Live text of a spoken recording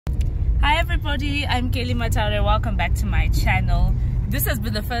everybody, I'm Mataure. Welcome back to my channel. This has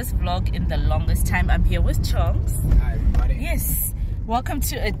been the first vlog in the longest time. I'm here with Chonks. Hi everybody. Yes, welcome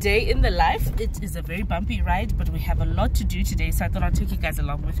to a day in the life. It is a very bumpy ride, but we have a lot to do today, so I thought I'd take you guys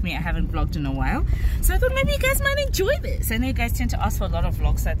along with me. I haven't vlogged in a while, so I thought maybe you guys might enjoy this. I know you guys tend to ask for a lot of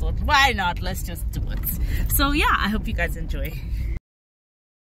vlogs, so I thought why not, let's just do it. So yeah, I hope you guys enjoy.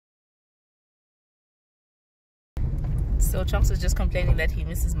 So Chonks was just complaining that he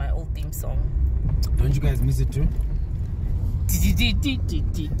misses my old theme song. Don't you guys miss it too?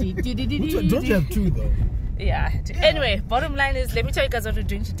 Don't you have two though? Yeah. Anyway, bottom line is, let me tell you guys what we're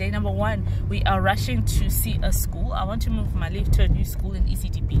doing today. Number one, we are rushing to see a school. I want to move my leave to a new school in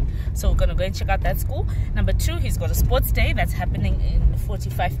ECTP, so we're gonna go and check out that school. Number two, he's got a sports day that's happening in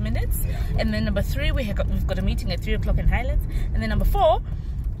 45 minutes. And then number three, we've got a meeting at 3 o'clock in Highlands. And then number four,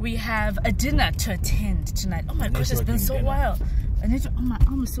 we have a dinner to attend tonight. Oh my gosh, it's been so a while. I need to, oh, my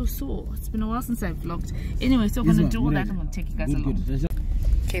arm is so sore. It's been a while since I've vlogged. Anyway, so we're gonna do all that. I'm gonna take you guys along.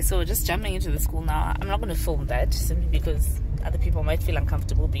 Okay, so we're just jumping into the school now. I'm not gonna film that simply because other people might feel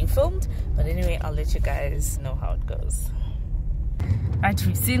uncomfortable being filmed. But anyway, I'll let you guys know how it goes. Right,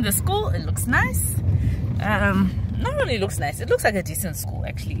 we've seen the school. It looks nice. Not really looks nice. It looks like a decent school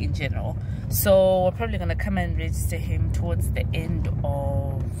actually in general. So we're probably gonna come and register him towards the end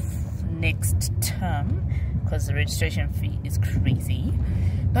of next term because the registration fee is crazy.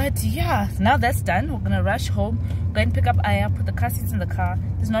 But yeah, now that's done, we're gonna rush home, go and pick up Aya, put the car seats in the car.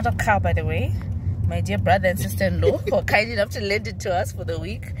 There's not a car, by the way. My dear brother and sister-in-law were kind enough to lend it to us for the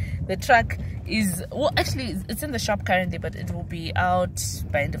week. The truck is, well, actually it's in the shop currently, but it will be out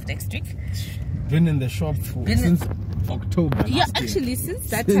by end of next week. Been in the shop since October. Yeah, actually since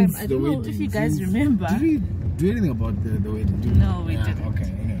that time. I don't know if you guys remember. Did we do anything about the wedding? No, we didn't. Okay,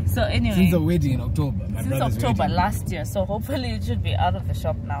 anyway. So anyway, since the wedding in October, since October last year, so hopefully it should be out of the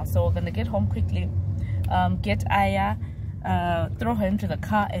shop now. So we're gonna get home quickly, get Aya, throw her into the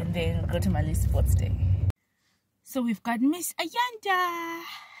car, and then go to Mali's sports day. So we've got Miss Ayanda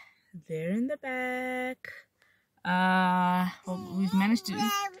there in the back. We've managed to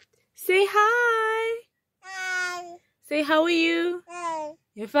say hi. Hi. Say how are you? Hi.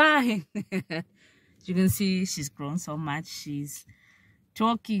 You're fine. You can see she's grown so much. She's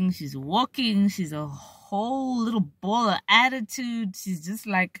talking, she's walking, she's a whole little ball of attitude. She's just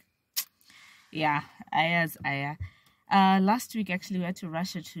like, yeah, Aya's Aya. Last week actually we had to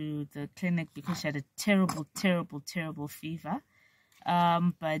rush her to the clinic because she had a terrible fever.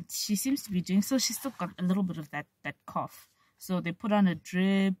 But she seems to be doing so. She's still got a little bit of that cough. So they put on a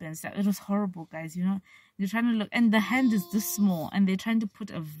drip and stuff. It was horrible, guys. You know, they're trying to look, and the hand is this small, and they're trying to put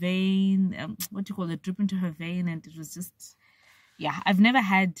a vein, a drip into her vein, and it was just, yeah. I've never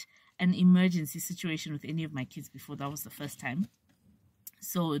had an emergency situation with any of my kids before. That was the first time.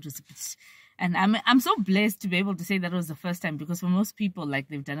 So it was a bit, and I'm so blessed to be able to say that it was the first time, because for most people, like,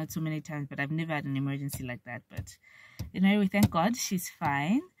 they've done it so many times, but I've never had an emergency like that. But you know, we thank God she's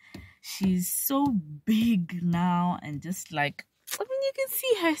fine. She's so big now, and just like, I mean, you can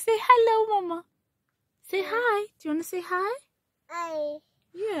see her. Say hello, Mama. Say hi. Do you want to say hi? Hi.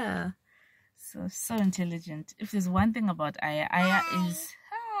 Yeah. So intelligent. If there's one thing about Aya, Aya is,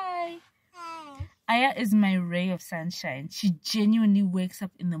 hi. Hi. Aya is my ray of sunshine. She genuinely wakes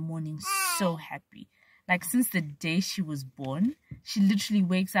up in the morning so happy. Like, since the day she was born, she literally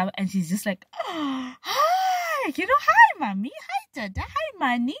wakes up and she's just like, oh, hi. You know, hi, Mommy. Hi, Dada. Hi,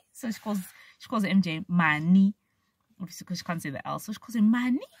 Mani. So she calls MJ Mani. Obviously, because she can't say the L. So she calls him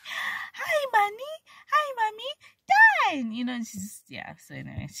Mani. Hi, Mani. Hi, Mommy. Dine. You know, and she's just, yeah. So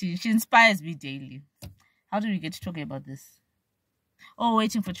anyway, she inspires me daily. How did we get to talking about this? Oh,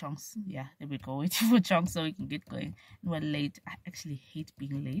 waiting for Chonks. Yeah, there we go. Waiting for Chonks so we can get going. And we're late. I actually hate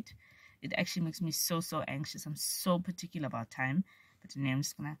being late. It actually makes me so anxious. I'm so particular about time. But anyway, I'm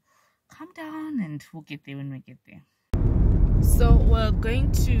just gonna calm down and we'll get there when we get there. So we're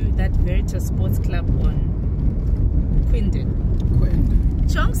going to that Veritas Sports Club on Quindon.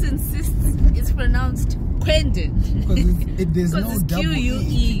 Chonks insists it's pronounced Quindon. Because there's no double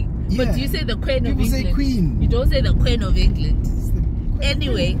Q-U-E. Yeah. But you say the Queen of England. People say Queen. You don't say the Queen of England.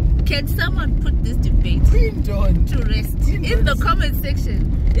 Anyway, can someone put this debate to rest in the comment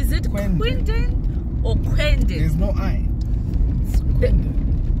section? Is it Quindon or Quindon? There's no I. It's Quindon.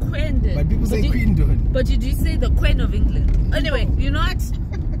 Quindon. But people say Quindon. But you do say the Queen of England. Anyway, you know what?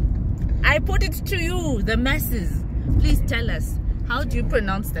 I put it to you, the masses. Please tell us, how do you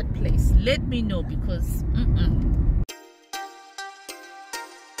pronounce that place? Let me know, because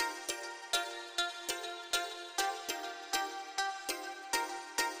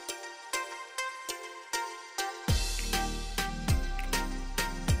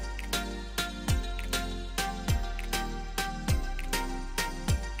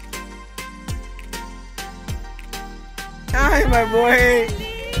Hi, my boy.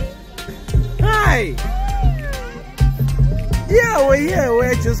 Hi. Yeah, we're here.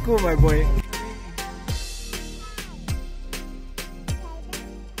 We're at your school, my boy.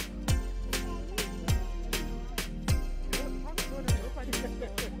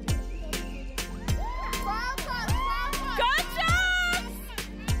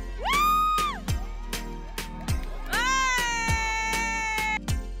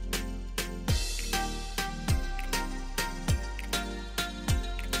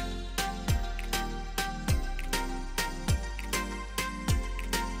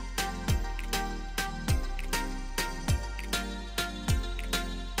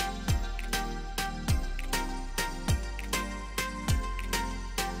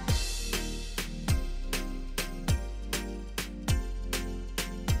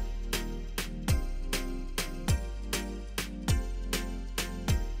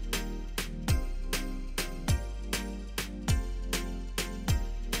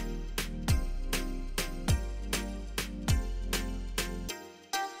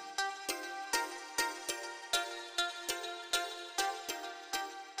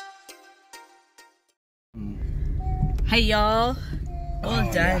 Hey y'all,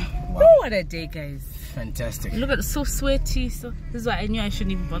 all done. Yeah. Wow. Oh, what a day, guys. Fantastic. Look at it, so sweaty. So this is why I knew I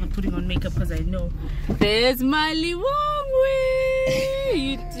shouldn't even bother putting on makeup, because I know there's Miley Wongwe.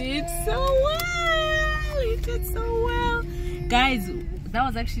 You did so well. You did so well. Guys, that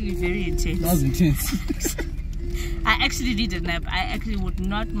was actually very intense. That was intense. I actually need a nap. I actually would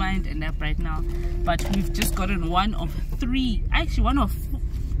not mind a nap right now, but we've just gotten one of three, actually one of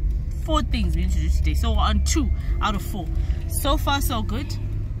four things we need to do today. So we're on 2 out of 4. So far so good.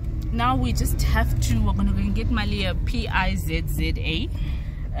 Now we just have to, we're gonna go and get Mali a PIZZA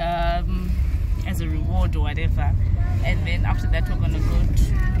as a reward or whatever, and then after that we're gonna go to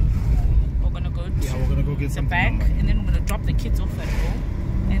get the bank, and then we're gonna drop the kids off at home,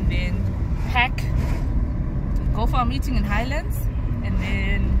 and then pack, go for our meeting in Highlands, and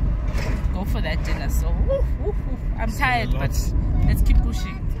then go for that dinner. So I'm tired, but let's keep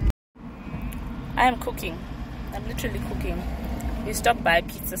pushing. I am cooking. I'm literally cooking. We stopped by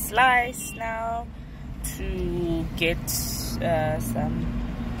Pizza Slice now to get some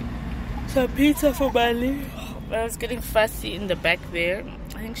pizza for Bali. I was getting fussy in the back there.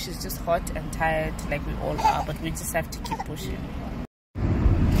 I think she's just hot and tired, like we all are, but we just have to keep pushing.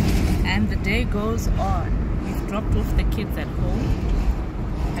 And the day goes on. We've dropped off the kids at home,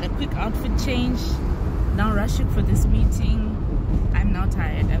 had a quick outfit change, now rushing for this meeting. I'm now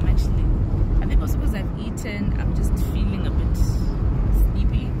tired. I think also because I've eaten, I'm just feeling a bit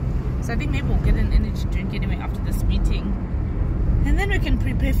sleepy. So I think maybe we'll get an energy drink anyway after this meeting, and then we can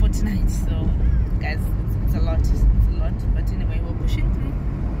prepare for tonight. So guys, it's a lot, but anyway, we're pushing through.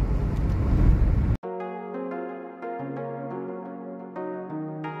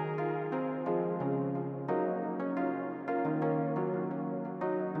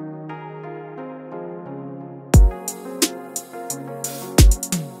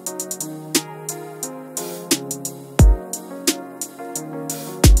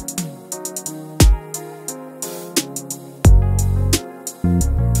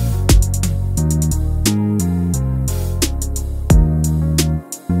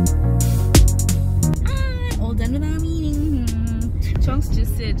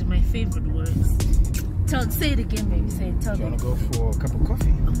 Favorite words. Say it again, baby. Say it. Tell Do you them. want to go for a cup of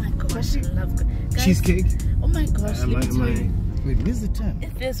coffee? Oh my gosh, I love guys, cheesecake. Oh my gosh, let me tell you. Wait, where's the time?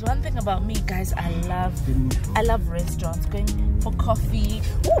 If there's one thing about me, guys, I love restaurants. Going for coffee.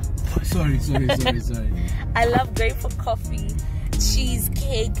 Ooh. Sorry. I love going for coffee,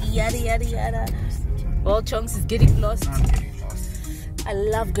 cheesecake, yada yada yada. Well, Chunks is getting lost. I'm getting lost. I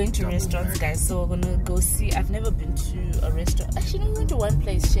love going to restaurants, guys. So we're gonna go see. I've never been to a restaurant. Actually, we went to one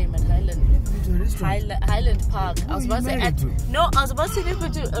place, Shame, at Highland Park. I was about to say I was about to say we've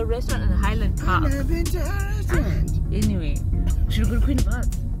been to a restaurant in Highland Park. I've never been to a restaurant. Anyway, should we go to Queen of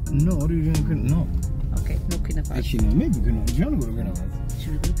Hearts? No, what are you doing? No. Okay, no Queen of Hearts. Actually, no. Maybe Queen of Hearts. Do you want to go to Queen of Hearts?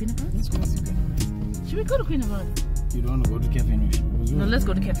 Should we go to Queen of Hearts? Let's go to Queen of Hearts. Should we go to Queen of Hearts? You don't want to go to Cafe Nush? No, let's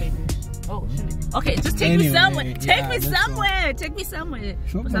go to Cafe Nush. Oh, should we? Okay, just take me somewhere. Take me somewhere. Take me somewhere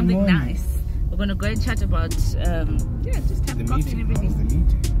for something nice. We're gonna go and chat about just have coffee and everything.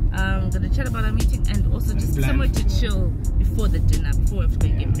 We're gonna chat about our meeting and also just somewhere to chill before the dinner, before we have to go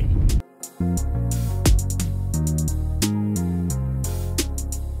and get ready.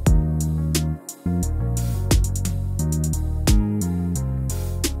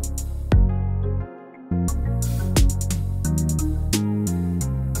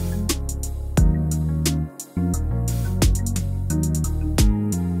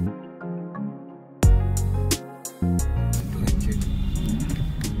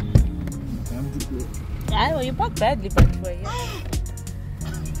 badly, but we're here.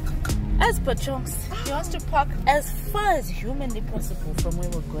 As per Chunks, he wants to park as far as humanly possible from where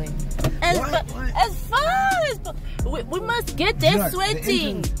we're going. As far as we must get there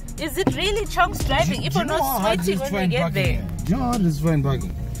sweating. Is it really Chunks driving? If we're not sweating when we get there. Do you know how this is fine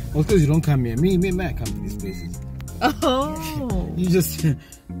parking? Well, because you don't come here. Me, I come to these places. Oh.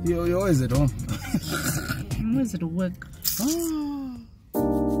 You're always at home. I'm always at work. Oh.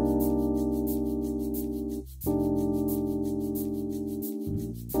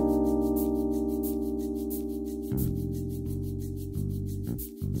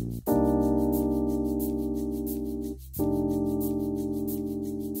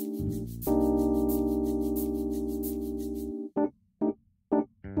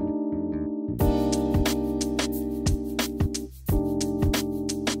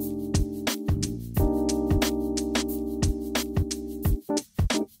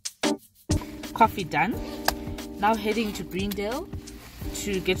 Coffee done. Now heading to Greendale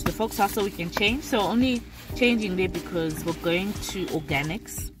to get to the folks' house so we can change. So only changing there because we're going to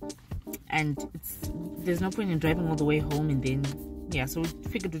Organics and there's no point in driving all the way home, and then yeah, so we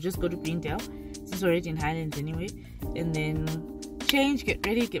figured we'd just go to Greendale since we're already in Highlands anyway, and then change, get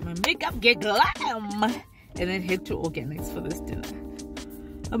ready, get my makeup, get glam, and then head to Organics for this dinner.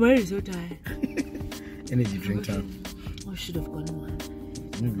 I'm already so tired. Energy drink time. I should have gone one.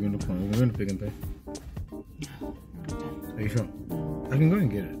 We're going to Pick and Pay. Are you sure? I can go and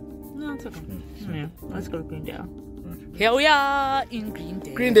get it. No, it's okay. Yeah, let's go to Greendale. Right. Here we are in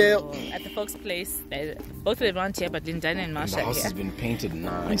Greendale. At the folks' place. Both of them aren't here, but Lindana and Marsha the house are here. has been painted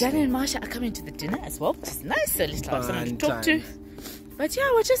nice. Lindana and Marsha are coming to the dinner as well, which is nice. So let's have someone to talk to. But yeah,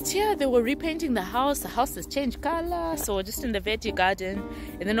 we're just here. They were repainting the house. The house has changed color. So we're just in the veggie garden.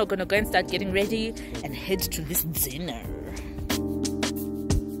 And then we're going to go and start getting ready and head to this dinner.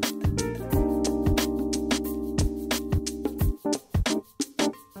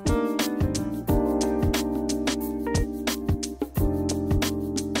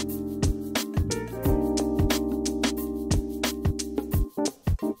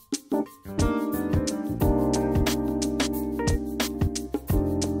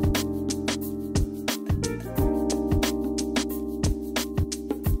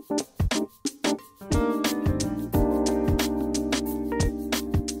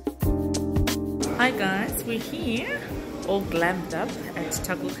 Hi guys, we're here all glammed up at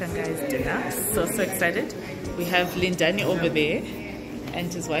Takukangai's dinner. So excited. We have Lindani over there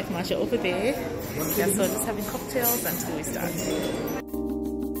and his wife Marsha over there. Yeah, so just having cocktails until we start.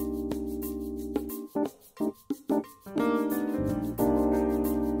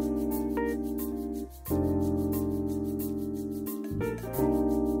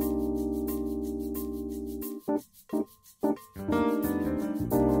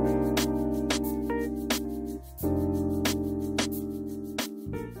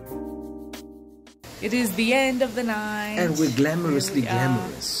 It is the end of the night. And we're glamorously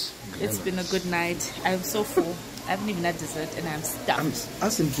glamorous. It's been a good night. I'm so full. I haven't even had dessert and I'm stuffed.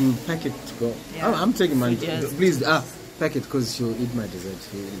 Ask him to pack it to go. Yeah. I'm taking mine. Please, pack it because she'll eat my dessert.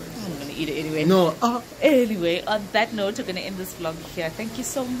 I'm going to eat it anyway. No. Anyway, on that note, we're going to end this vlog here. Thank you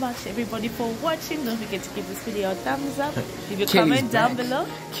so much, everybody, for watching. Don't forget to give this video a thumbs up. Leave your comment down below.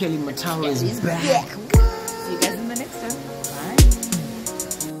 Kelly Mataure is back. See you guys in the next one.